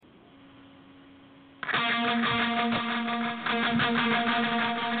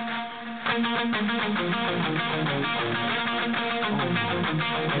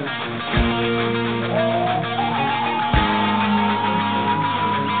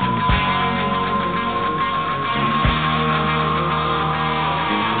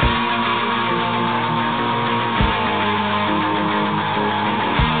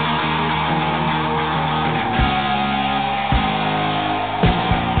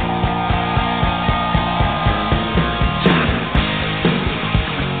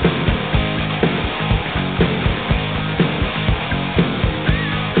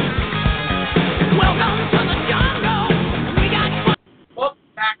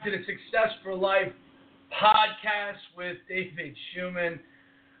to the Success for Life podcast with David Schuman.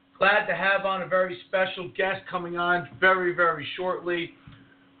 Glad to have on a very special guest coming on very, very shortly.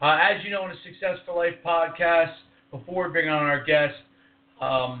 As you know, in the Success for Life podcast, before we bring on our guest,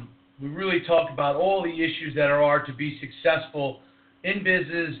 we really talk about all the issues that there are to be successful in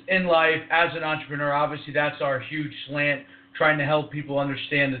business, in life, as an entrepreneur. Obviously, that's our huge slant, trying to help people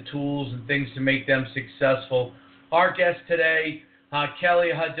understand the tools and things to make them successful. Our guest today,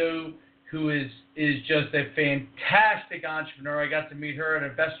 Kelly Hadous, who is just a fantastic entrepreneur. I got to meet her at an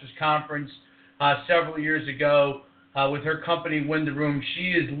investors conference several years ago with her company, Win the Room.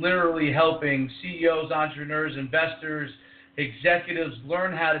 She is literally helping CEOs, entrepreneurs, investors, executives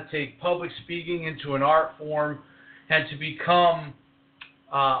learn how to take public speaking into an art form and to become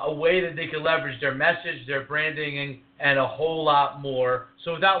a way that they can leverage their message, their branding, and a whole lot more.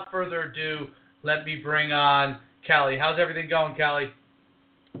 So without further ado, let me bring on Kelly. How's everything going, Kelly?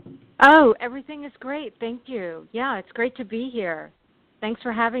 Oh, everything is great. Thank you. Yeah, it's great to be here. Thanks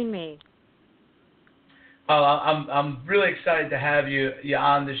for having me. Oh, I'm really excited to have you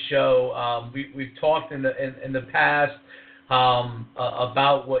on the show. We've talked in the past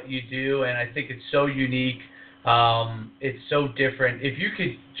about what you do, and I think it's so unique. It's so different. If you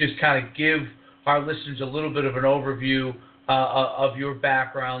could just kind of give our listeners a little bit of an overview of your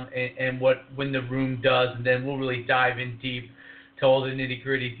background and what Win the Room does, and then we'll really dive in deep to all the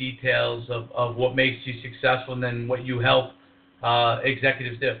nitty-gritty details of what makes you successful and then what you help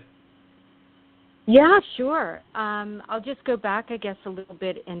executives do. Yeah, sure. I'll just go back, I guess, a little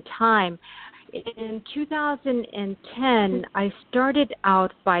bit in time. In 2010, I started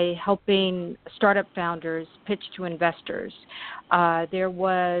out by helping startup founders pitch to investors. There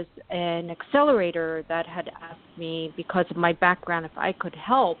was an accelerator that had asked me, because of my background, if I could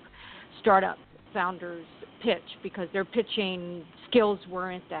help startup founders pitch because their pitching skills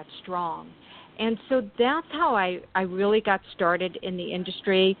weren't that strong. And so that's how I really got started in the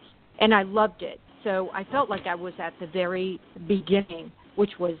industry, and I loved it. So I felt like I was at the very beginning,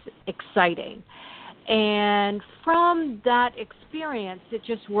 which was exciting. And from that experience, it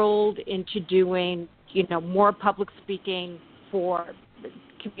just rolled into doing, more public speaking for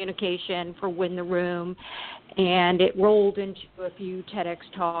communication, for Win the Room, and it rolled into a few TEDx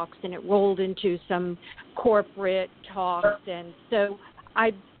talks, and it rolled into some corporate talks, and so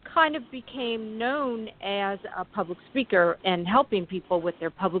I kind of became known as a public speaker and helping people with their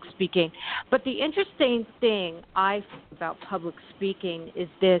public speaking. But the interesting thing I think about public speaking is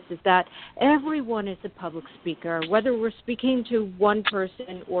that everyone is a public speaker, whether we're speaking to one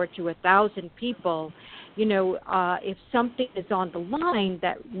person or to 1,000 people. If something is on the line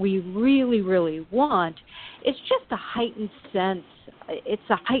that we really, really want, it's just a heightened sense. It's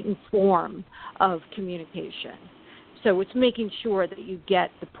a heightened form of communication. So it's making sure that you get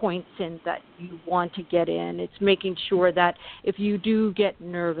the points in that you want to get in. It's making sure that if you do get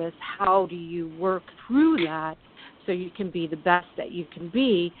nervous, how do you work through that so you can be the best that you can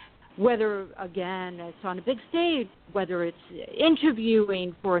be, whether, again, it's on a big stage, whether it's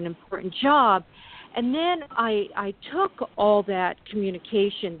interviewing for an important job. And then I took all that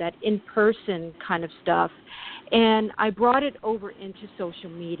communication, that in-person kind of stuff, and I brought it over into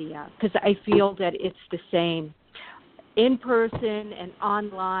social media because I feel that it's the same. In person and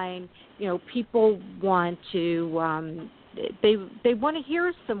online, people want to they want to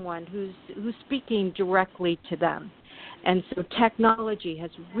hear someone who's speaking directly to them. And so technology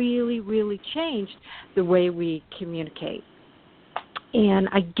has really, really changed the way we communicate. And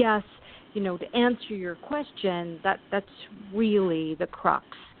I guess, to answer your question, that's really the crux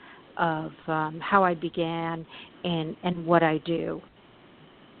of how I began and what I do.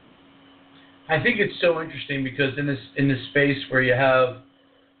 I think it's so interesting because in this space where you have,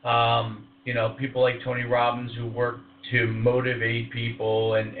 people like Tony Robbins who work to motivate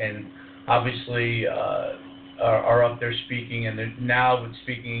people and obviously are up there speaking, and they're now with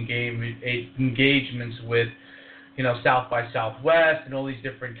speaking engagements with, South by Southwest and all these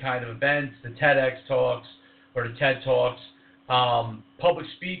different kind of events, the TEDx talks or the TED Talks. Public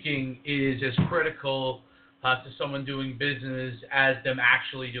speaking is as critical to someone doing business as them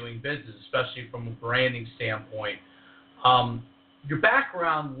actually doing business, especially from a branding standpoint. Your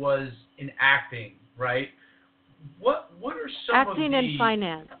background was in acting, right? What are some acting of the... and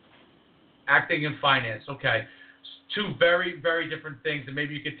finance. Acting and finance, okay. Two very, very different things, and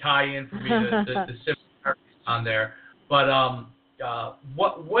maybe you could tie in for me the similarities on there. But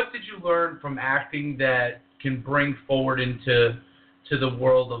what did you learn from acting that can bring forward into the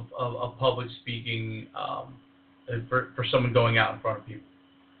world of public speaking for someone going out in front of people?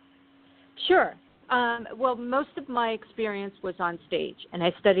 Sure. Well, most of my experience was on stage, and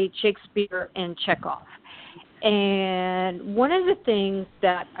I studied Shakespeare and Chekhov. And one of the things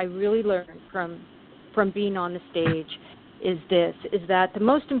that I really learned from being on the stage is that the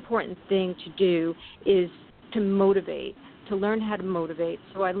most important thing to do is to motivate, to learn how to motivate.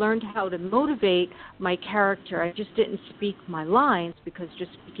 So I learned how to motivate my character. I just didn't speak my lines, because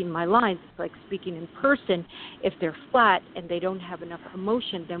just speaking my lines is like speaking in person. If they're flat and they don't have enough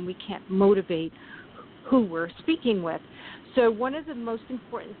emotion, then we can't motivate who we're speaking with. So one of the most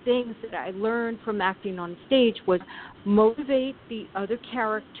important things that I learned from acting on stage was motivate the other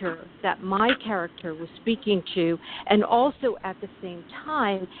character that my character was speaking to, and also at the same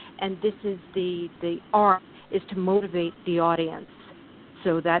time, and this is the art, is to motivate the audience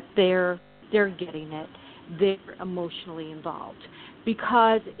so that they're getting it, they're emotionally involved.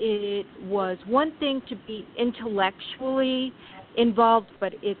 Because it was one thing to be intellectually involved,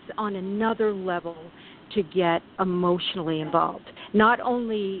 but it's on another level to get emotionally involved, not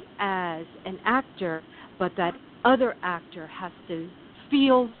only as an actor, but that other actor has to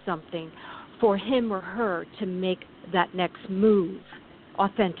feel something for him or her to make that next move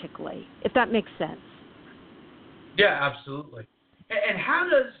authentically, if that makes sense. Yeah, absolutely. And how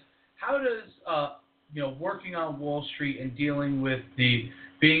does working on Wall Street and dealing with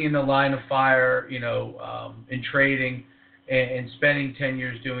being in the line of fire, in trading and spending 10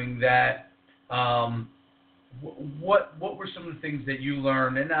 years doing that, what were some of the things that you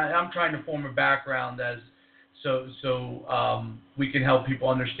learned? And I'm trying to form a background so we can help people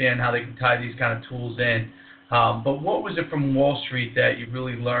understand how they can tie these kind of tools in. But what was it from Wall Street that you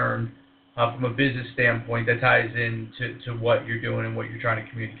really learned from a business standpoint that ties in to what you're doing and what you're trying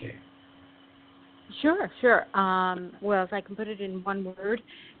to communicate? Sure. Well, if I can put it in one word,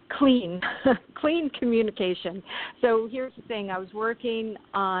 clean communication. So here's the thing. I was working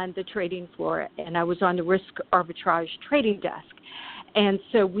on the trading floor, and I was on the risk arbitrage trading desk. And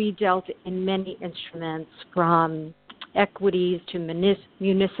so we dealt in many instruments, from equities to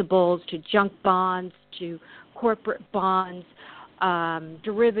municipals to junk bonds to corporate bonds,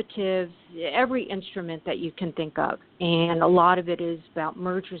 derivatives, every instrument that you can think of. And a lot of it is about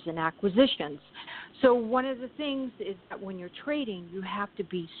mergers and acquisitions. So one of the things is that when you're trading, you have to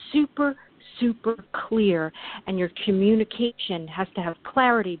be super, super clear, and your communication has to have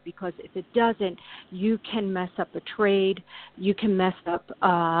clarity, because if it doesn't, you can mess up a trade, you can mess up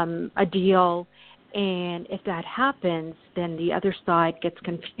a deal, and if that happens, then the other side gets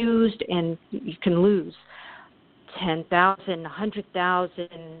confused and you can lose $10,000,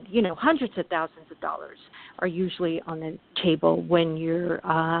 $100,000, hundreds of thousands of dollars are usually on the table when you're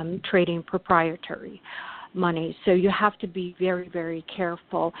trading proprietary money. So you have to be very, very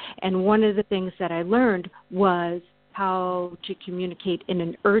careful. And one of the things that I learned was how to communicate in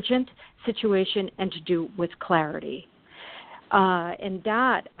an urgent situation and to do with clarity. And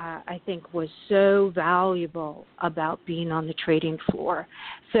that, I think, was so valuable about being on the trading floor.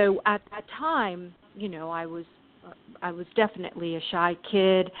 So at that time, I was definitely a shy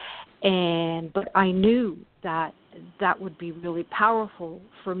kid, but I knew that would be really powerful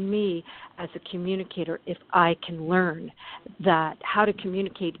for me as a communicator if I can learn that how to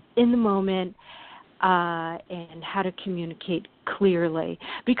communicate in the moment and how to communicate clearly.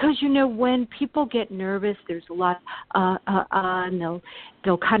 Because, when people get nervous, there's a lot, and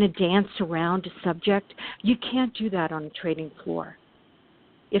they'll kind of dance around a subject. You can't do that on a trading floor.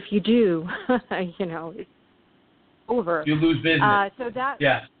 If you do, it's over. You lose business. So that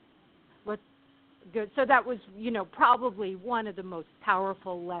was good. So that was, probably one of the most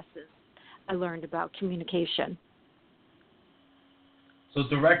powerful lessons I learned about communication. So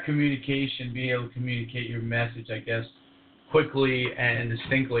direct communication, being able to communicate your message, I guess, quickly and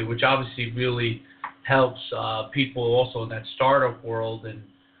distinctly, which obviously really helps people also in that startup world and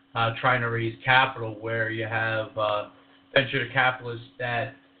trying to raise capital, where you have venture capitalists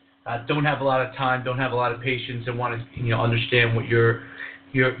that don't have a lot of time, don't have a lot of patience, and want to understand what your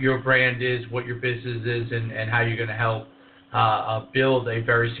brand is, what your business is, and how you're going to help build a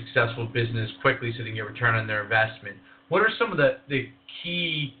very successful business quickly so they can get return on their investment. What are some of the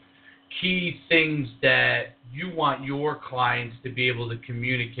key things that you want your clients to be able to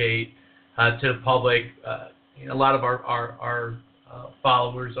communicate to the public? A lot of our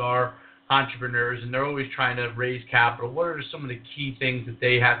followers are entrepreneurs, and they're always trying to raise capital. What are some of the key things that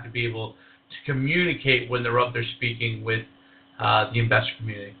they have to be able to communicate when they're up there speaking with the investor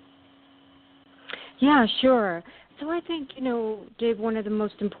community? Yeah, sure. So I think, Dave, one of the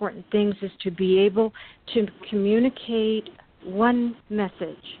most important things is to be able to communicate one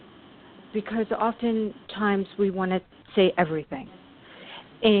message, because oftentimes we want to say everything.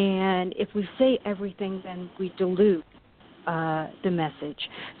 And if we say everything, then we dilute the message.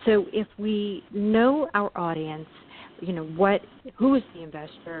 So if we know our audience, who is the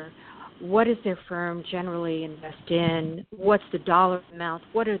investor, what does their firm generally invest in, what's the dollar amount,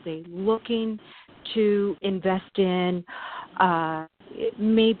 what are they looking to invest in,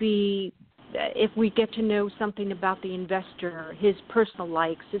 maybe if we get to know something about the investor, his personal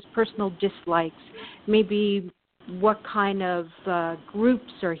likes, his personal dislikes, maybe what kind of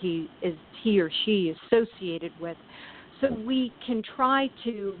groups he or she associated with. So we can try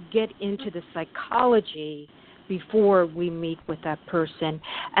to get into the psychology before we meet with that person.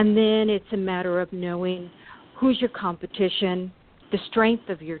 And then it's a matter of knowing who's your competition, the strength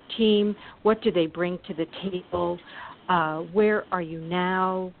of your team, what do they bring to the table, where are you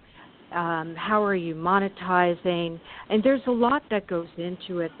now, how are you monetizing? And there's a lot that goes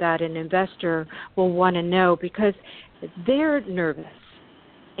into it that an investor will want to know, because they're nervous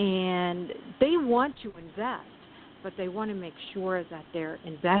and they want to invest, but they want to make sure that their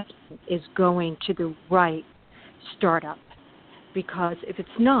investment is going to the right startup, because if it's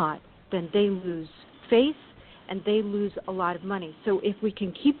not, then they lose faith and they lose a lot of money. So if we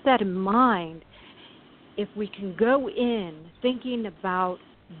can keep that in mind, if we can go in thinking about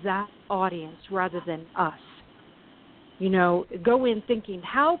that audience rather than us, go in thinking,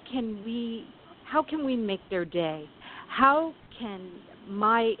 how can we make their day? How can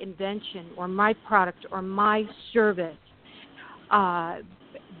my invention or my product or my service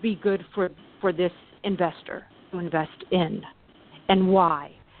be good for this investor to invest in, and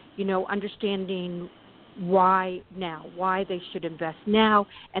why? Understanding why now, why they should invest now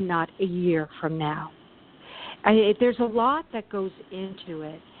and not a year from now. There's a lot that goes into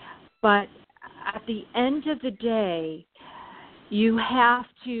it, but at the end of the day, you have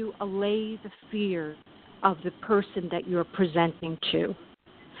to allay the fear of the person that you're presenting to,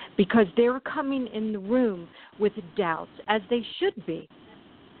 because they're coming in the room with doubts, as they should be.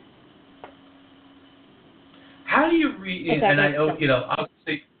 How do you read? And I know,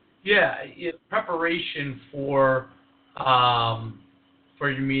 obviously, preparation for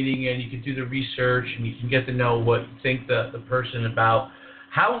your meeting, and you can do the research, and you can get to know what you think the person about.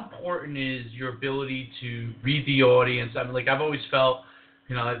 How important is your ability to read the audience? I mean, I've always felt,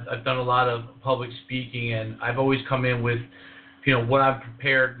 I've done a lot of public speaking, and I've always come in with, what I've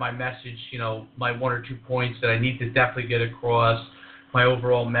prepared, my message, my 1 or 2 points that I need to definitely get across, my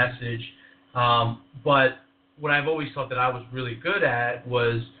overall message. But what I've always thought that I was really good at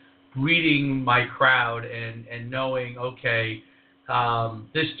was reading my crowd and knowing, okay,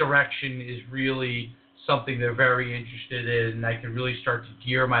 this direction is really something they're very interested in, and I can really start to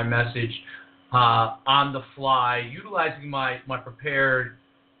gear my message on the fly, utilizing my prepared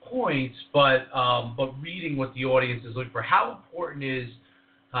points, but reading what the audience is looking for. How important is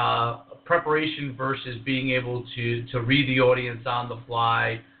preparation versus being able to read the audience on the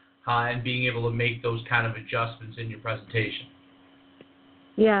fly and being able to make those kind of adjustments in your presentation?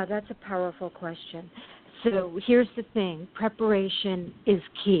 Yeah, that's a powerful question. So here's the thing. Preparation is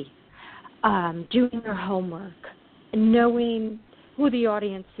key. Doing your homework, knowing who the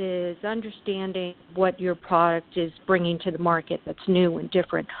audience is, understanding what your product is bringing to the market that's new and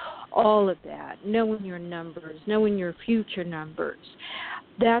different, all of that, knowing your numbers, knowing your future numbers.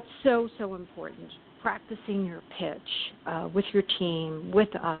 That's so, so important. Practicing your pitch with your team, with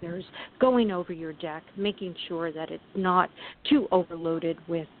others, going over your deck, making sure that it's not too overloaded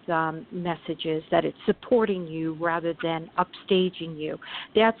with messages, that it's supporting you rather than upstaging you.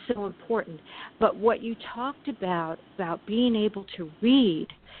 That's so important. But what you talked about being able to read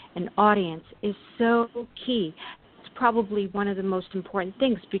an audience is so key. It's probably one of the most important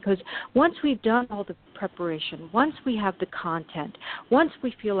things, because once we've done all the preparation, once we have the content, once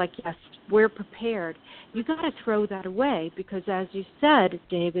we feel like, yes, we're prepared, you got to throw that away, because as you said,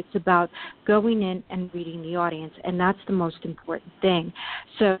 Dave, it's about going in and reading the audience, and that's the most important thing.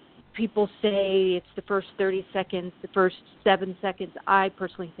 So people say it's the first 30 seconds, the first 7 seconds. I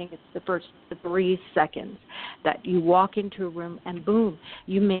personally think it's the first 3 seconds that you walk into a room and boom,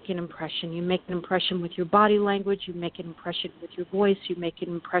 you make an impression. You make an impression with your body language. You make an impression with your voice. You make an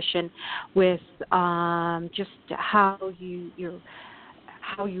impression with just how you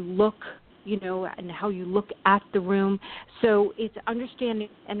look, and how you look at the room. So it's understanding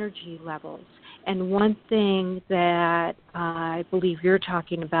energy levels. And one thing that I believe you're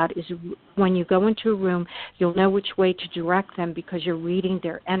talking about is when you go into a room, you'll know which way to direct them because you're reading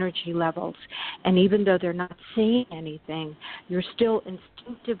their energy levels. And even though they're not saying anything, you're still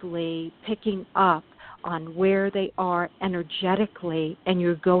instinctively picking up on where they are energetically, and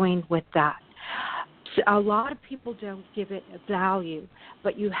you're going with that. So a lot of people don't give it value,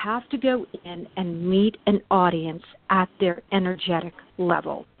 but you have to go in and meet an audience at their energetic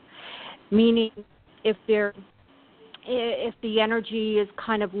level. Meaning, if the energy is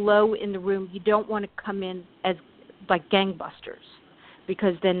kind of low in the room, you don't want to come in as like gangbusters,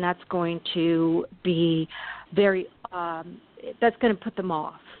 because then that's going to be very that's going to put them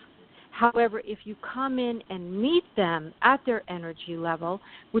off. However, if you come in and meet them at their energy level,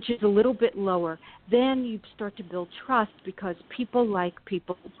 which is a little bit lower, then you start to build trust, because people like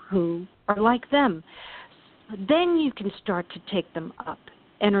people who are like them. Then you can start to take them up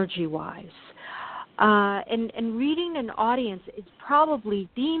energy-wise. And reading an audience is probably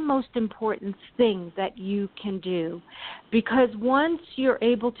the most important thing that you can do, because once you're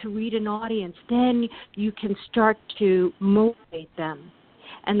able to read an audience, then you can start to motivate them.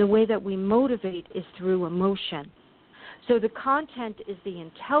 And the way that we motivate is through emotion. So the content is the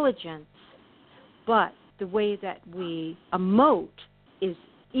intelligence, but the way that we emote is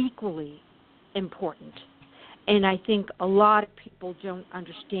equally important. And I think a lot of people don't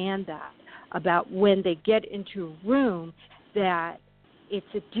understand that, about when they get into a room, that it's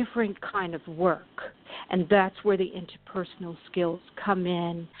a different kind of work. And that's where the interpersonal skills come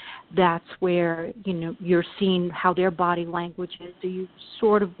in. That's where, you're seeing how their body language is. So you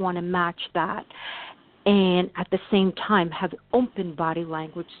sort of want to match that. And at the same time, have open body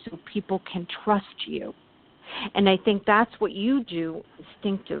language so people can trust you. And I think that's what you do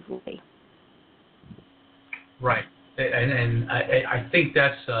instinctively. Right. And I think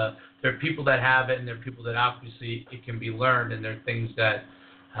that's, there are people that have it, and there are people that obviously it can be learned, and there are things that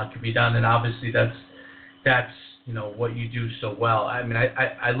can be done, and obviously that's what you do so well. I mean,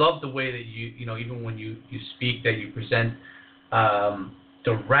 I love the way that you even when you speak, that you present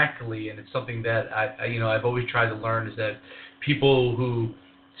directly, and it's something that I've always tried to learn, is that people who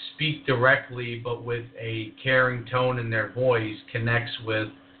speak directly but with a caring tone in their voice connects with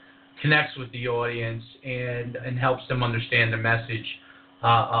the audience and helps them understand the message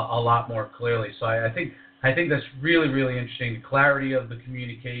a lot more clearly. So I think that's really, really interesting, the clarity of the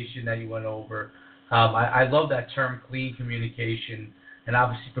communication that you went over. I love that term, clean communication, and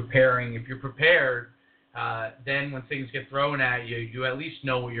obviously preparing. If you're prepared, then when things get thrown at you, you at least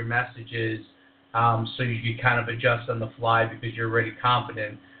know what your message is, so you can kind of adjust on the fly because you're already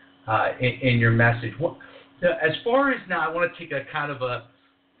confident in your message. As far as now, I want to take a kind of a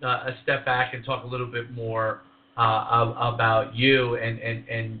step back and talk a little bit more about you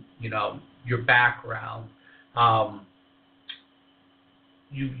and your background.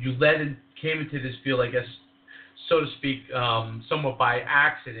 You came into this field, I guess, so to speak, somewhat by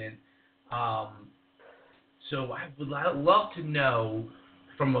accident. So I would love to know,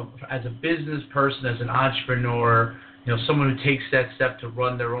 as a business person, as an entrepreneur, someone who takes that step to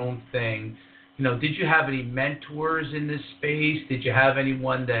run their own thing. Did you have any mentors in this space? Did you have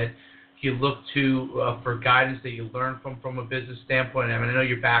anyone that you look to for guidance that you learned from a business standpoint? I mean, I know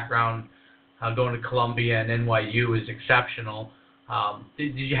your background going to Columbia and NYU is exceptional.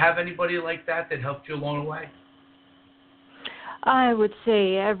 Did you have anybody like that helped you along the way? I would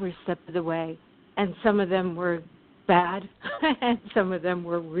say every step of the way. And some of them were bad, and some of them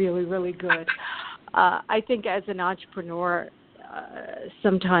were really, really good. I think as an entrepreneur,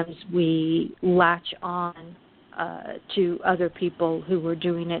 sometimes we latch on to other people who were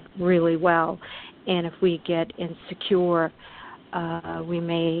doing it really well. And if we get insecure, we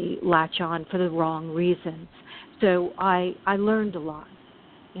may latch on for the wrong reasons. So I learned a lot.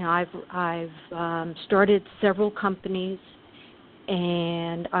 I've started several companies,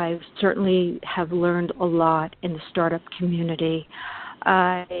 and I certainly have learned a lot in the startup community.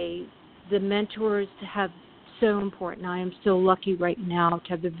 The mentors have so important. I am so lucky right now to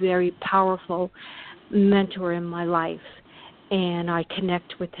have a very powerful mentor in my life, and I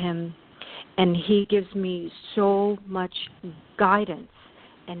connect with him, and he gives me so much guidance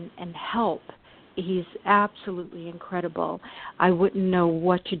and help. He's absolutely incredible. I wouldn't know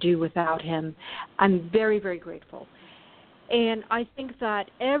what to do without him. I'm very, very grateful. And I think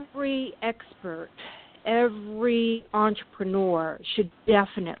that every expert, every entrepreneur should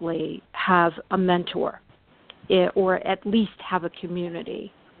definitely have a mentor, or at least have a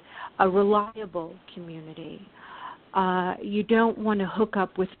community, a reliable community. You don't want to hook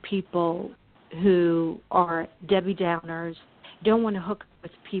up with people who are Debbie Downers. You don't want to hook up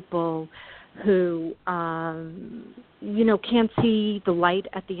with people who, can't see the light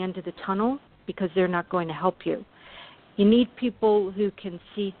at the end of the tunnel, because they're not going to help you. You need people who can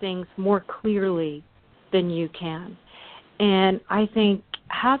see things more clearly than you can. And I think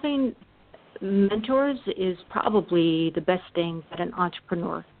having mentors is probably the best thing that an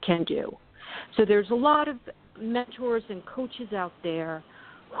entrepreneur can do. So there's a lot of mentors and coaches out there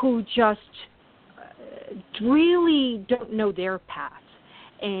who just really don't know their path,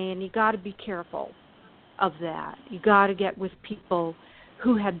 and you got to be careful of that. You got to get with people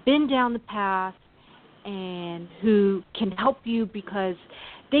who have been down the path and who can help you because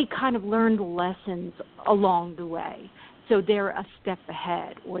they kind of learned lessons along the way. So they're a step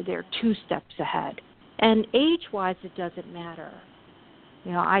ahead or they're 2 steps ahead. And age-wise, it doesn't matter.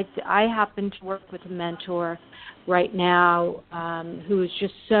 You know, I happen to work with a mentor right now who is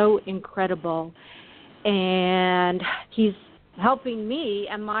just so incredible, and he's helping me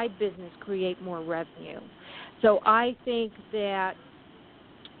and my business create more revenue. So I think that,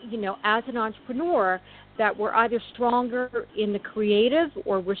 you know, as an entrepreneur, that we're either stronger in the creative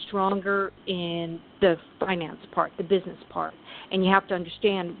or we're stronger in the finance part, the business part. And you have to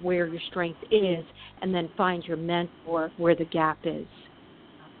understand where your strength is and then find your mentor where the gap is.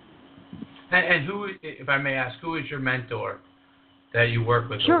 And who, if I may ask, who is your mentor that you work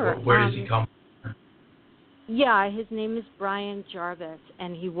with? Sure. Where does he come from? Yeah, his name is Brian Jarvis,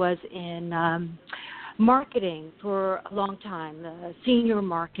 and he was in marketing for a long time, a senior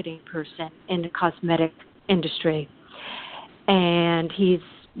marketing person in the cosmetic industry. And he's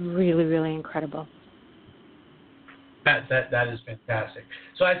really, really incredible. That is fantastic.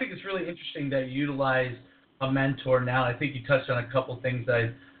 So I think it's really interesting that you utilize a mentor now. I think you touched on a couple things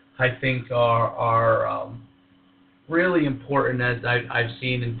that I think are really important, as I've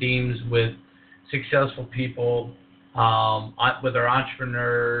seen in themes with successful people, with our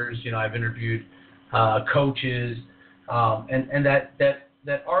entrepreneurs. You know, I've interviewed coaches, and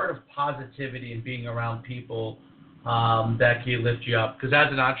that art of positivity and being around people that can lift you up. Because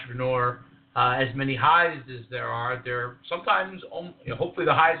as an entrepreneur, as many highs as there are sometimes, you know, hopefully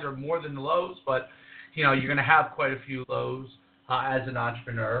the highs are more than the lows, but you know, you're going to have quite a few lows as an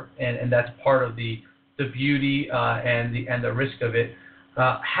entrepreneur, and that's part of the beauty and the risk of it.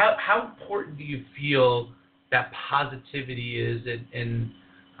 How important do you feel that positivity is in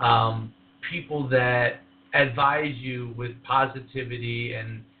people that advise you with positivity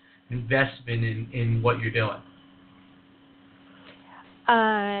and investment in what you're doing?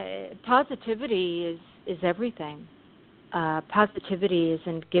 Positivity is everything. Positivity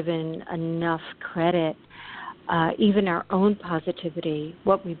isn't given enough credit. Even our own positivity,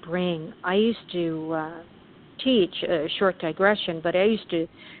 what we bring. I used to teach, a short digression, but I used to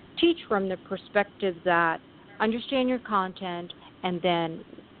teach from the perspective that understand your content and then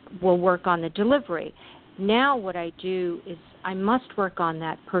we'll work on the delivery. Now what I do is I must work on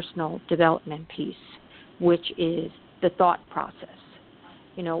that personal development piece, which is the thought process.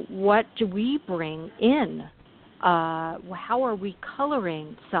 You know, what do we bring in? How are we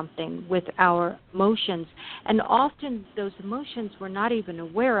coloring something with our emotions? And often those emotions we're not even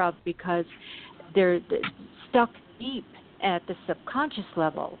aware of because they're stuck deep at the subconscious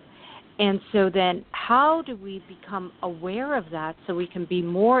level. And so then how do we become aware of that so we can be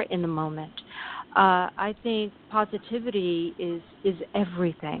more in the moment? I think positivity is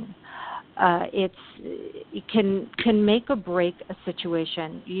everything. It can make or break a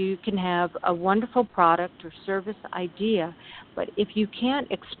situation. You can have a wonderful product or service idea, but if you can't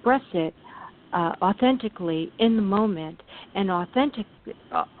express it authentically in the moment, and authenticity,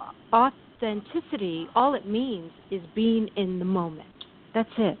 all it means is being in the moment. That's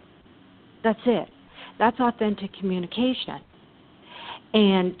it. That's authentic communication.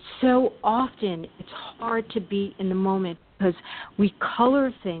 And so often it's hard to be in the moment because we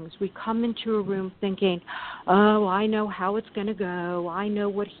color things. We come into a room thinking, oh, I know how it's going to go. I know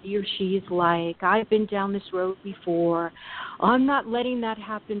what he or she is like. I've been down this road before. I'm not letting that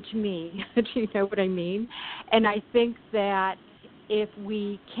happen to me. Do you know what I mean? And I think that if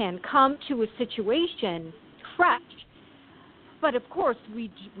we can come to a situation fresh, but of course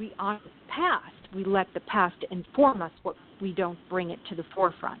we honor the past. We let the past inform us, what we don't bring it to the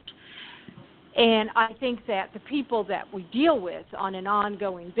forefront. And I think that the people that we deal with on an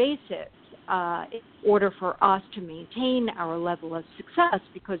ongoing basis, in order for us to maintain our level of success,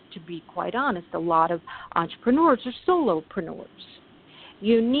 because to be quite honest, a lot of entrepreneurs are solopreneurs.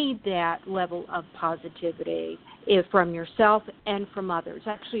 You need that level of positivity from yourself and from others.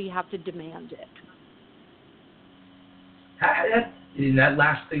 Actually, you have to demand it. In that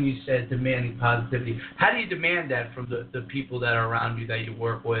last thing you said, demanding positivity, how do you demand that from the people that are around you that you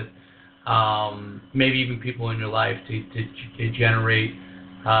work with, maybe even people in your life to generate,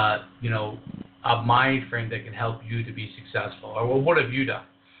 a mind frame that can help you to be successful? Or what have you done?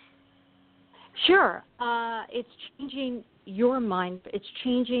 Sure. It's changing your mind. It's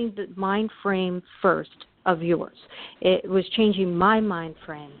changing the mind frame first of yours. It was changing my mind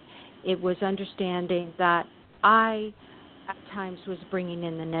frame. It was understanding that I, at times, was bringing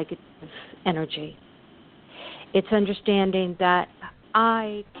in the negative energy. It's understanding that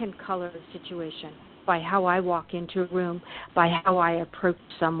I can color the situation by how I walk into a room, by how I approach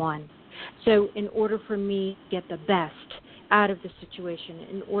someone. So in order for me to get the best out of the situation,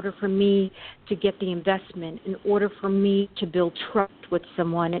 in order for me to get the investment, in order for me to build trust with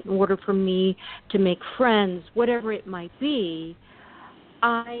someone, in order for me to make friends, whatever it might be,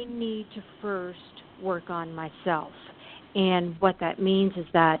 I need to first work on myself. And what that means is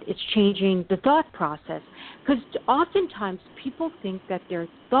that it's changing the thought process. Because oftentimes people think that their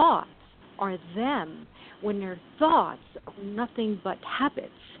thoughts are them when their thoughts are nothing but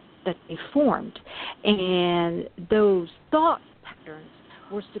habits that they formed. And those thought patterns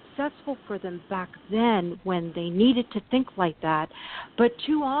were successful for them back then when they needed to think like that. But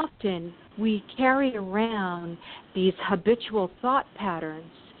too often we carry around these habitual thought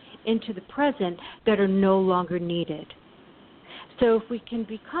patterns into the present that are no longer needed. So if we can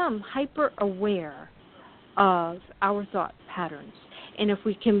become hyper aware of our thought patterns, and if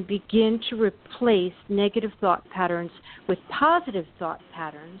we can begin to replace negative thought patterns with positive thought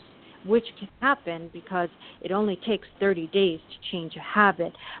patterns, which can happen because it only takes 30 days to change a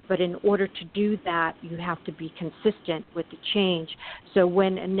habit, but in order to do that, you have to be consistent with the change. So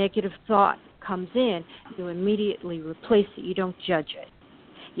when a negative thought comes in, you immediately replace it. You don't judge it.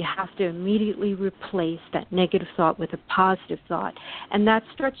 You have to immediately replace that negative thought with a positive thought. And that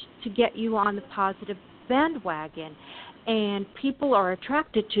starts to get you on the positive bandwagon. And people are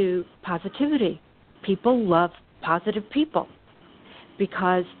attracted to positivity. People love positive people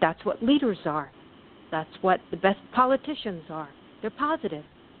because that's what leaders are. That's what the best politicians are. They're positive.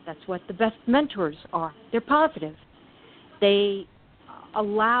 That's what the best mentors are. They're positive. They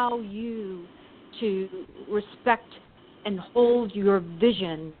allow you to respect and hold your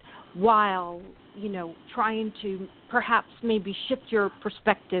vision while, trying to perhaps maybe shift your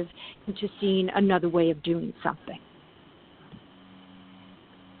perspective into seeing another way of doing something.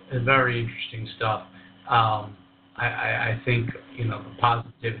 Very interesting stuff. I think, the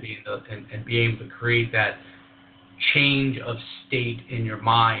positivity and being able to create that change of state in your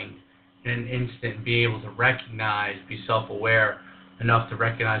mind in an instant, be able to recognize, be self-aware enough to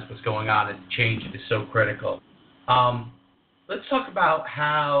recognize what's going on and change it is so critical. Let's talk about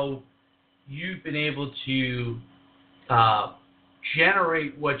how you've been able to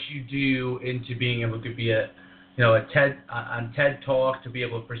generate what you do into being able to be a TED Talk, to be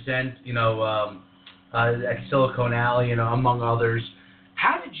able to present, at Silicon Alley, among others.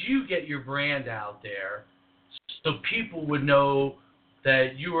 How did you get your brand out there so people would know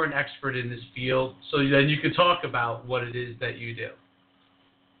that you are an expert in this field, so then you could talk about what it is that you do?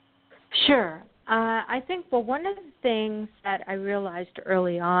 Sure. I think, one of the things that I realized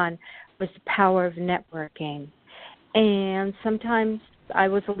early on was the power of networking. And sometimes I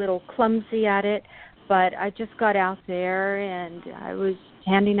was a little clumsy at it, but I just got out there and I was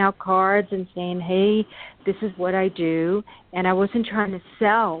handing out cards and saying, hey, this is what I do. And I wasn't trying to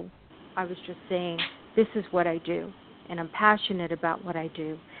sell. I was just saying, this is what I do. And I'm passionate about what I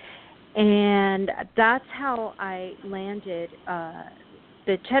do. And that's how I landed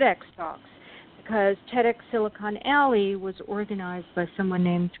the TEDx talks, because TEDx Silicon Alley was organized by someone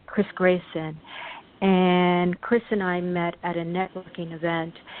named Chris Grayson. And Chris and I met at a networking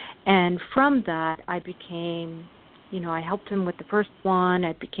event. And from that, I became, I helped him with the first one.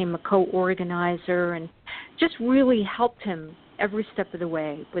 I became a co-organizer and just really helped him every step of the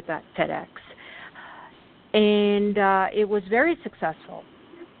way with that TEDx. And it was very successful.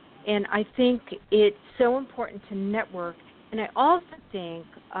 And I think it's so important to network. And I also think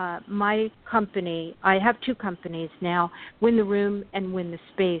my company, I have two companies now, Win the Room and Win the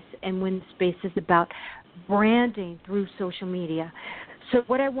Space. And Win the Space is about branding through social media. So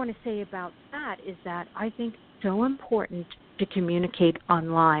what I want to say about that is that I think it's so important to communicate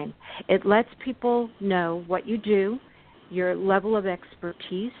online. It lets people know what you do, your level of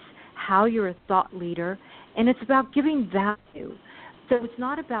expertise, how you're a thought leader, and it's about giving value. So it's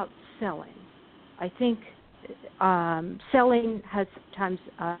not about selling. I think selling has sometimes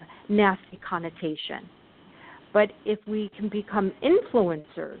a nasty connotation. But if we can become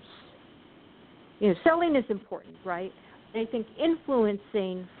influencers, selling is important, right? I think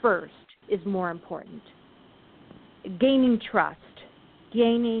influencing first is more important. Gaining trust,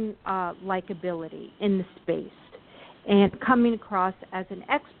 gaining likability in the space, and coming across as an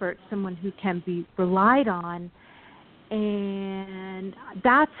expert, someone who can be relied on. And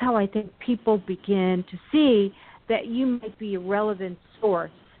that's how I think people begin to see that you might be a relevant source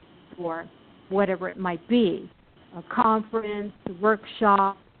for whatever it might be, a conference, a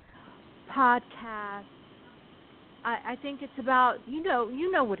workshop, podcasts. I think it's about, you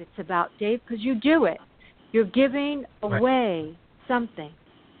know what it's about, Dave, because you do it. You're giving away something.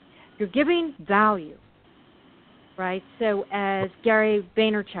 You're giving value, right? So as Gary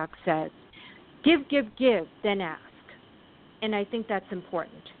Vaynerchuk says, give, then ask. And I think that's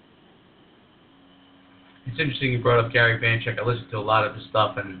important. It's interesting you brought up Gary Vaynerchuk. I listen to a lot of his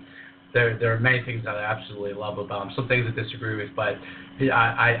stuff, and there are many things that I absolutely love about him. Some things I disagree with, but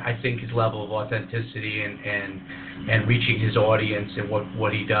I think his level of authenticity and reaching his audience and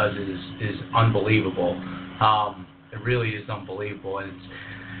what he does is unbelievable. It really is unbelievable, and it's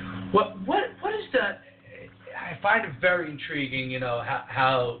what is the? I find it very intriguing.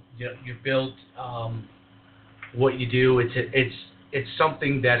 How you built what you do. It's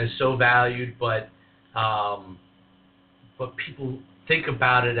something that is so valued, but people think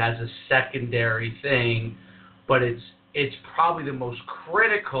about it as a secondary thing, but it's probably the most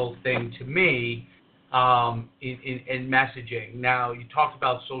critical thing to me in messaging. Now, you talked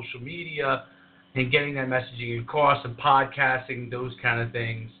about social media and getting that messaging across and podcasting, those kind of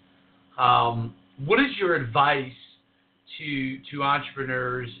things. What is your advice to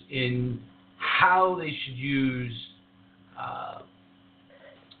entrepreneurs in how they should use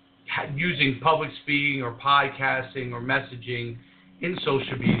using public speaking or podcasting or messaging in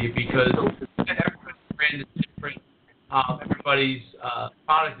social media, because everybody's brand is different, everybody's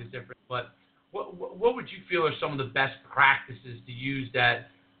product is different, but what would you feel are some of the best practices to use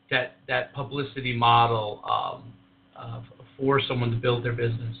that publicity model for someone to build their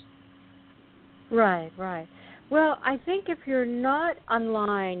business? Right. Well, I think if you're not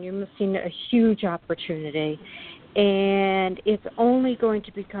online, you're missing a huge opportunity, and it's only going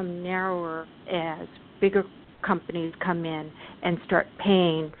to become narrower as bigger companies come in and start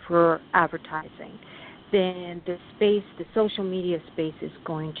paying for advertising. Then the social media space is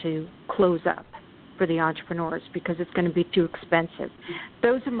going to close up for the entrepreneurs because it's going to be too expensive.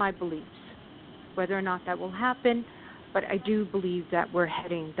 Those are my beliefs. Whether or not that will happen, but I do believe that we're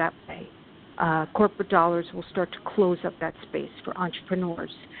heading that way. Corporate dollars will start to close up that space for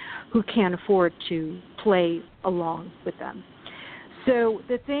entrepreneurs who can't afford to play along with them. So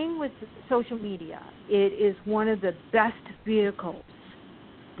the thing with social media, it is one of the best vehicles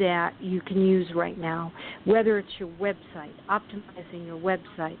that you can use right now, whether it's your website, optimizing your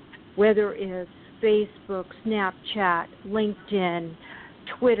website, whether it's Facebook, Snapchat, LinkedIn,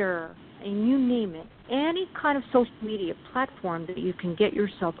 Twitter, and you name it. Any kind of social media platform that you can get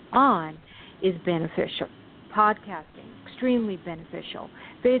yourself on is beneficial. Podcasting, extremely beneficial.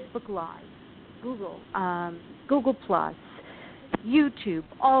 Facebook Live, Google Plus, YouTube,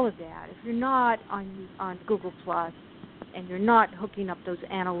 all of that. If you're not on Google Plus and you're not hooking up those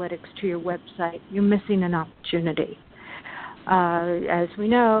analytics to your website, you're missing an opportunity. As we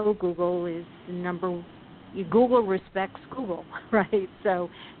know, Google is the number. Google respects Google, right? So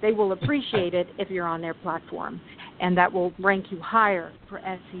they will appreciate it if you're on their platform, and that will rank you higher for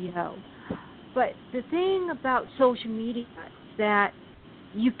SEO. But the thing about social media is that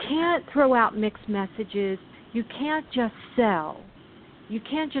you can't throw out mixed messages. You can't just sell. You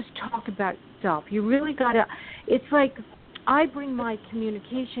can't just talk about yourself. You really got to, it's like I bring my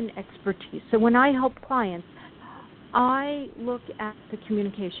communication expertise. So when I help clients, I look at the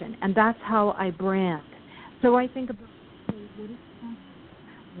communication, and that's how I brand. So I think about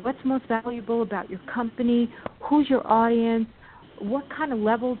what's most valuable about your company, who's your audience, what kind of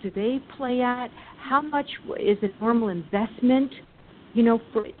level do they play at, how much is a normal investment, in your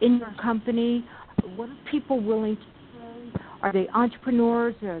company, what are people willing to pay, are they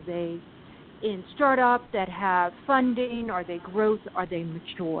entrepreneurs, are they in startup that have funding, are they growth, are they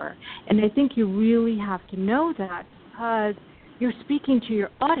mature? And I think you really have to know that because you're speaking to your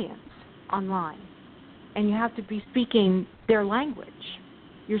audience online, and you have to be speaking their language.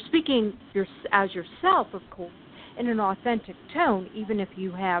 You're speaking as yourself, of course, in an authentic tone, even if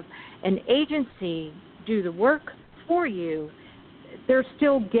you have an agency do the work for you, they're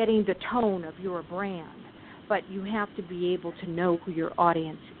still getting the tone of your brand. But you have to be able to know who your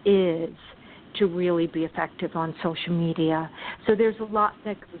audience is to really be effective on social media. So there's a lot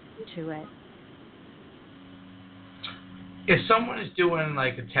that goes into it. If someone is doing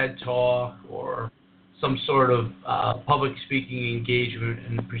like a TED Talk or some sort of public speaking engagement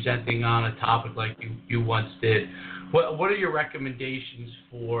and presenting on a topic like you once did, what are your recommendations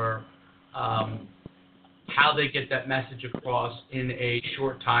for how they get that message across in a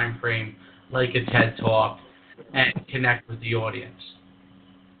short time frame like a TED Talk and connect with the audience?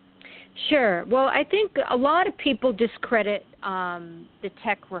 Sure. Well, I think a lot of people discredit the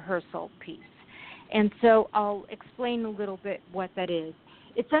tech rehearsal piece. And so I'll explain a little bit what that is.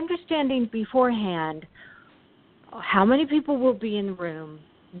 It's understanding beforehand how many people will be in the room,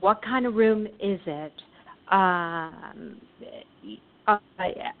 what kind of room is it, how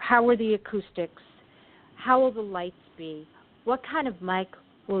are the acoustics, how will the lights be, what kind of mic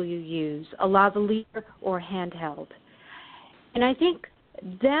will you use, a lavalier or handheld. And I think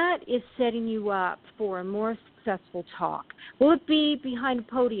that is setting you up for a more successful talk. Will it be behind a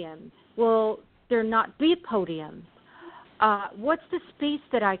podium? Will there not be a podium? What's the space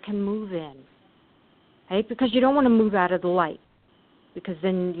that I can move in? Okay? Because you don't want to move out of the light, because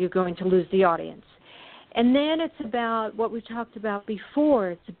then you're going to lose the audience. And then it's about what we talked about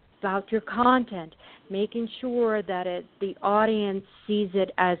before. It's about your content, making sure that the audience sees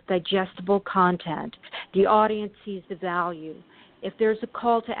it as digestible content. The audience sees the value. If there's a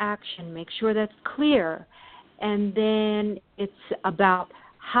call to action, make sure that's clear. And then it's about,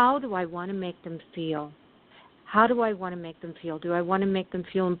 how do I want to make them feel? How do I want to make them feel? Do I want to make them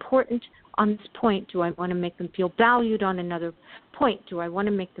feel important on this point? Do I want to make them feel valued on another point? Do I want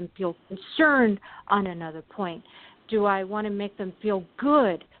to make them feel concerned on another point? Do I want to make them feel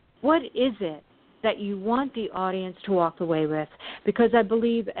good? What is it that you want the audience to walk away with? Because I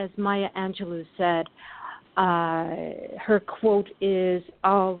believe, as Maya Angelou said, her quote is,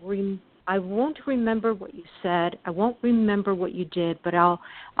 I won't remember what you said, I won't remember what you did, but I'll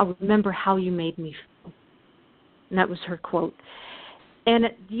remember how you made me feel. And that was her quote. And,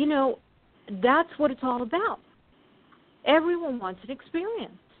 that's what it's all about. Everyone wants an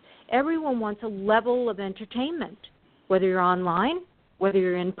experience. Everyone wants a level of entertainment, whether you're online, whether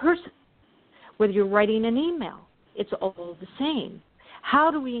you're in person, whether you're writing an email. It's all the same. How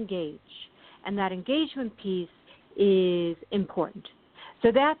do we engage? And that engagement piece is important.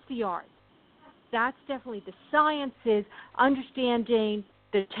 So that's the art. That's definitely the science, is understanding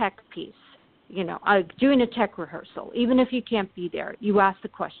the tech piece. Doing a tech rehearsal, even if you can't be there, you ask the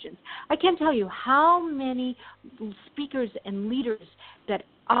questions. I can't tell you how many speakers and leaders that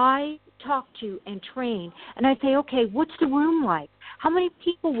I talk to and train, and I say, okay, what's the room like? How many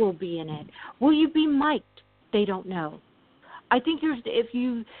people will be in it? Will you be mic'd? They don't know. I think if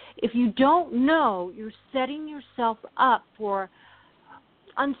you don't know, you're setting yourself up for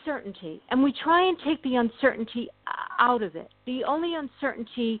uncertainty, and we try and take the uncertainty out of it. The only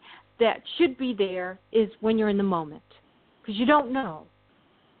uncertainty that should be there is when you're in the moment, because you don't know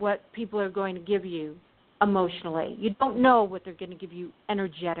what people are going to give you emotionally. You don't know what they're going to give you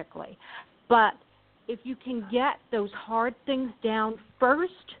energetically. But if you can get those hard things down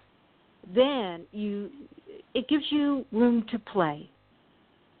first, then it gives you room to play.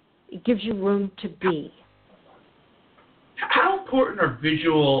 It gives you room to be. How important are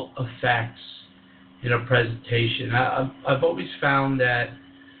visual effects in a presentation? I've always found that,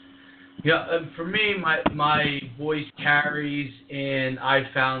 for me, my voice carries, and I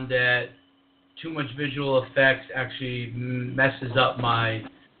found that too much visual effects actually messes up my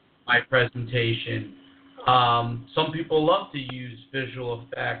presentation. Some people love to use visual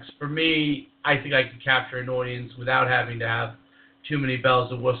effects. For me, I think I can capture an audience without having to have too many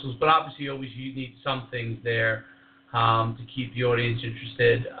bells and whistles, but obviously you need some things there to keep the audience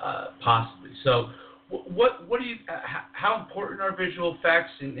interested, possibly. So what do you? How important are visual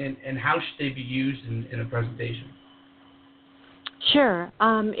effects, and how should they be used in a presentation? Sure.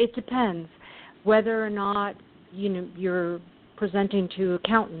 It depends whether or not you're presenting to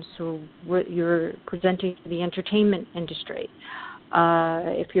accountants or you're presenting to the entertainment industry.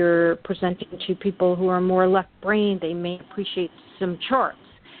 If you're presenting to people who are more left-brained, they may appreciate some charts.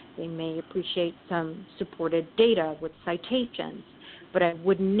 They may appreciate some supported data with citations, but I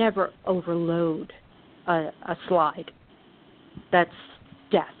would never overload a slide. That's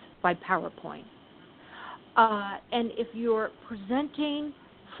death by PowerPoint. And if you're presenting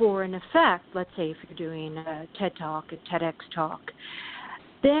for an effect, let's say if you're doing a TED Talk, a TEDx talk,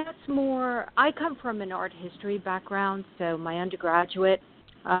 that's more, I come from an art history background, so my undergraduate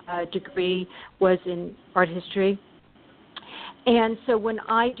degree was in art history. And so when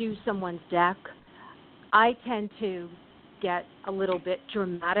I do someone's deck, I tend to get a little bit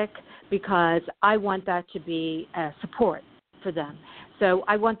dramatic because I want that to be a support for them. So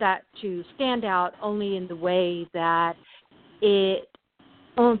I want that to stand out only in the way that it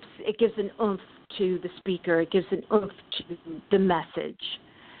gives an oomph to the speaker. It gives an oomph to the message.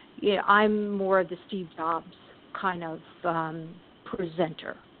 I'm more of the Steve Jobs kind of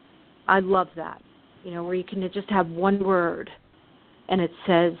presenter. I love that, where you can just have one word and it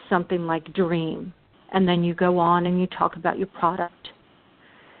says something like dream, and then you go on and you talk about your product,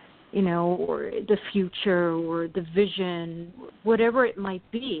 or the future or the vision, whatever it might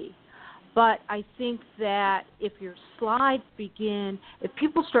be. But I think that if your slides begin, if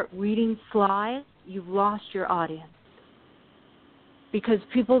people start reading slides, you've lost your audience. Because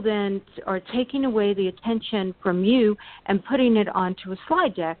people then are taking away the attention from you and putting it onto a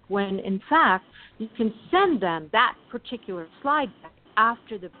slide deck, when in fact you can send them that particular slide deck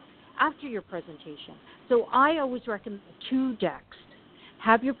after your presentation. So I always recommend 2 decks.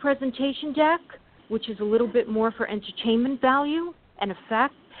 Have your presentation deck, which is a little bit more for entertainment value and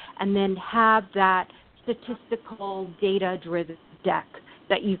effect, and then have that statistical data-driven deck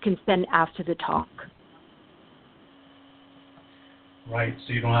that you can send after the talk. Right,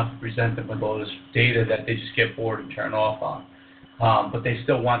 so you don't have to present them with all this data that they just get bored and turn off on. But they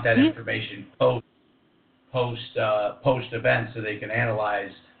still want that information post event, so they can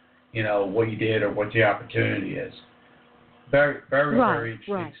analyze, what you did or what the opportunity is. Very, very, very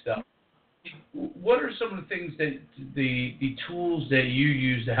interesting stuff. What are some of the things that the tools that you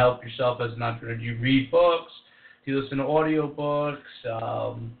use to help yourself as an entrepreneur? Do you read books? Do you listen to audio books?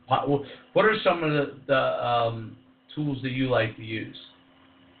 What are some of the tools that you like to use?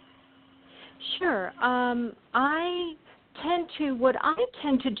 Sure. What I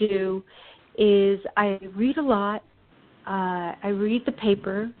tend to do is I read a lot. I read the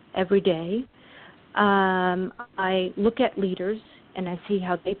paper every day. I look at leaders and I see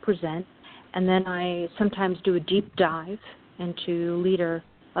how they present, and then I sometimes do a deep dive into a leader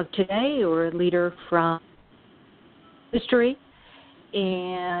of today or a leader from history,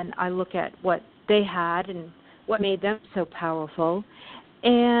 and I look at what they had and what made them so powerful.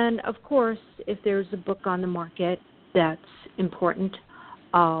 And of course, if there's a book on the market that's important,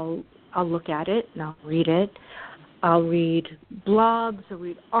 I'll look at it and I'll read it. I'll read blogs, I'll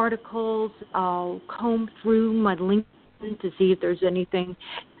read articles, I'll comb through my LinkedIn to see if there's anything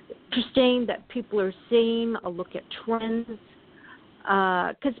interesting that people are saying. I'll look at trends.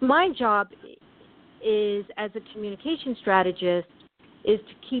 Because my job is, as a communication strategist, is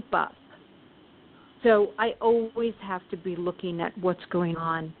to keep up. So I always have to be looking at what's going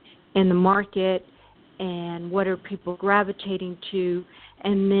on in the market and what are people gravitating to,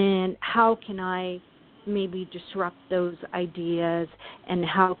 and then how can I maybe disrupt those ideas, and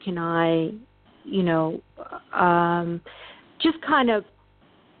how can I, just kind of,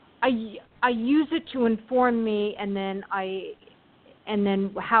 I use it to inform me, and then how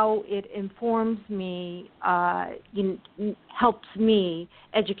it informs me helps me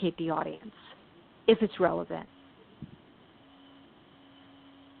educate the audience, if it's relevant.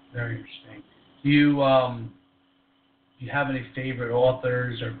 Very interesting. Do you have any favorite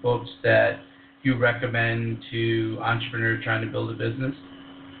authors or books that you recommend to entrepreneurs trying to build a business?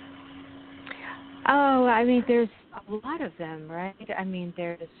 Oh, I mean, there's a lot of them, right? I mean,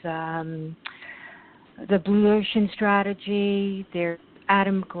 there's the Blue Ocean Strategy. There's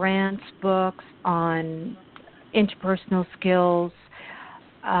Adam Grant's books on interpersonal skills.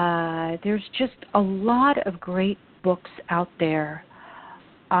 There's just a lot of great books out there.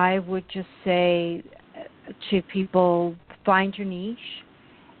 I would just say to people, find your niche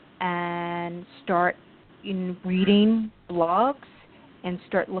and start reading blogs and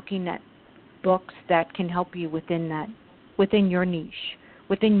start looking at books that can help you within your niche,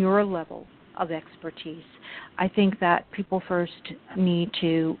 within your level of expertise. I think that people first need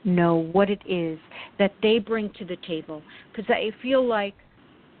to know what it is that they bring to the table, because I feel like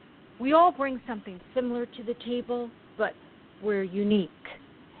we all bring something similar to the table, but we're unique,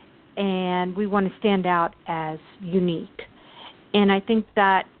 and we want to stand out as unique. And I think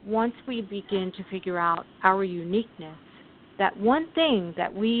that once we begin to figure out our uniqueness, that one thing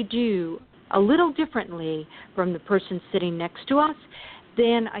that we do a little differently from the person sitting next to us,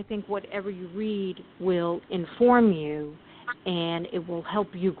 then I think whatever you read will inform you, and it will help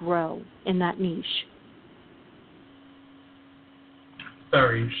you grow in that niche.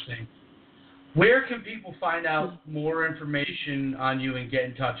 Very interesting. Where can people find out more information on you and get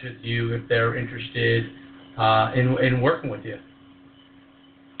in touch with you if they're interested in working with you?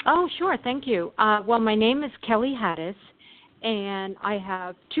 Oh, sure. Thank you. Well, my name is Kelly Hadous, and I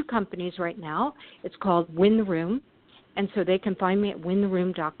have 2 companies right now. It's called Win the Room, and so they can find me at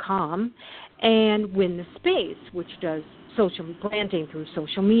wintheroom.com, and Win the Space, which does social branding through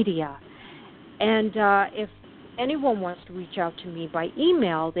social media. And if anyone wants to reach out to me by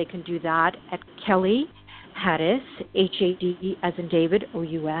email, they can do that at Kelly Hadous, H-A-D as in David,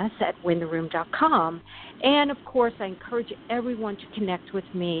 O-U-S, at wintheroom.com. And, of course, I encourage everyone to connect with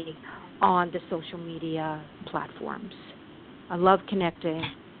me on the social media platforms. I love connecting,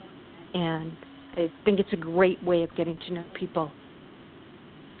 and I think it's a great way of getting to know people.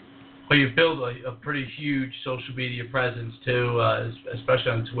 Well, you've built a pretty huge social media presence, too,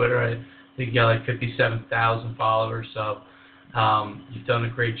 especially on Twitter. think you got like 57,000 followers. So you've done a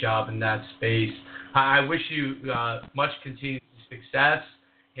great job in that space. I wish you much continued success,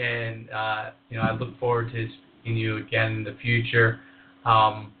 and I look forward to seeing you again in the future.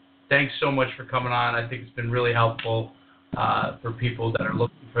 Thanks so much for coming on. I think it's been really helpful for people that are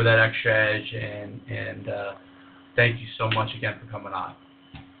looking for that extra edge, and thank you so much again for coming on.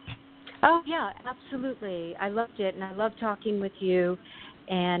 Oh, yeah, absolutely. I loved it, and I love talking with you,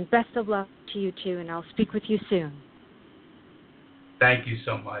 and best of luck to you, too, and I'll speak with you soon. Thank you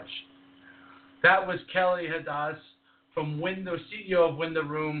so much. That was Kelly Hadous from CEO of Win the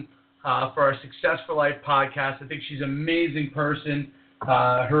Room for our Success for Life podcast. I think she's an amazing person.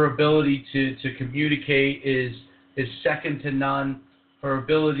 Her ability to communicate is second to none. Her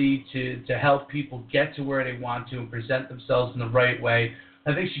ability to help people get to where they want to and present themselves in the right way.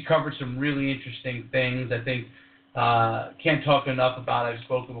 I think she covered some really interesting things. I think can't talk enough about it. I've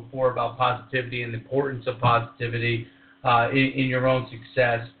spoken before about positivity and the importance of positivity in your own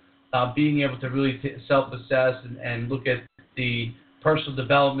success. Being able to really self-assess and look at the personal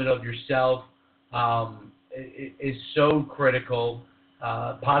development of yourself is so critical.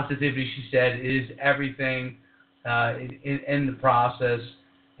 Positivity, she said, is everything in the process.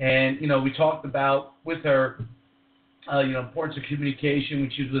 And, we talked about with her, importance of communication. When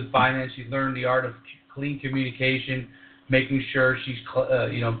she was with finance, she learned the art of clean communication, making sure she's,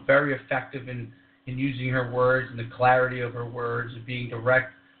 very effective in using her words and the clarity of her words and being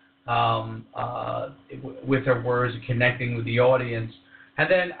direct with her words and connecting with the audience. And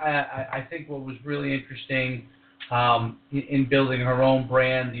then I think what was really interesting in building her own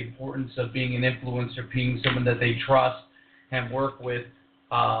brand, the importance of being an influencer, being someone that they trust and work with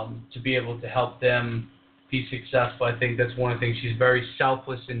to be able to help them be successful. I think that's one of the things. She's very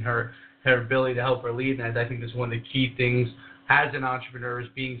selfless in her ability to help her lead, and I think that's one of the key things as an entrepreneur is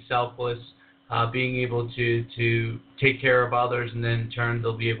being selfless, being able to take care of others, and then in turn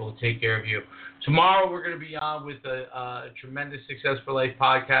they'll be able to take care of you. Tomorrow we're going to be on with a tremendous Success for Life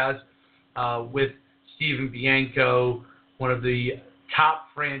podcast with Stephen Bianco, one of the top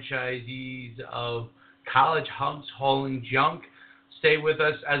franchisees of College Hunks Hauling Junk. Stay with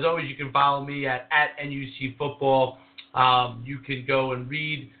us. As always, you can follow me at NUC Football. You can go and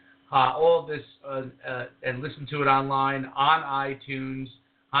read all of this and listen to it online on iTunes,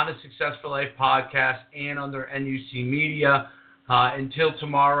 on the Success for Life podcast, and under NUC Media. Until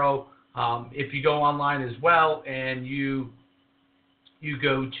tomorrow, if you go online as well and you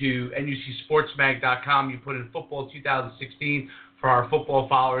go to nucsportsmag.com, you put in football 2016 for our football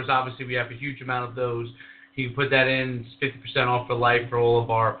followers. Obviously, we have a huge amount of those. You can put that in. It's 50% off for life for all of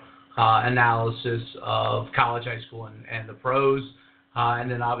our analysis of college, high school, and the pros.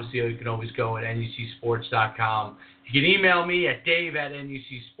 And then, obviously, you can always go at nucsports.com. You can email me at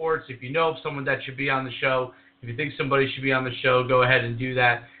dave@nucsports. If you know of someone that should be on the show, if you think somebody should be on the show, go ahead and do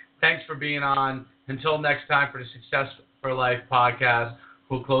that. Thanks for being on. Until next time for the Success for Life podcast,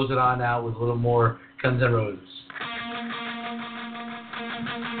 we'll close it on now with a little more Guns N' Roses.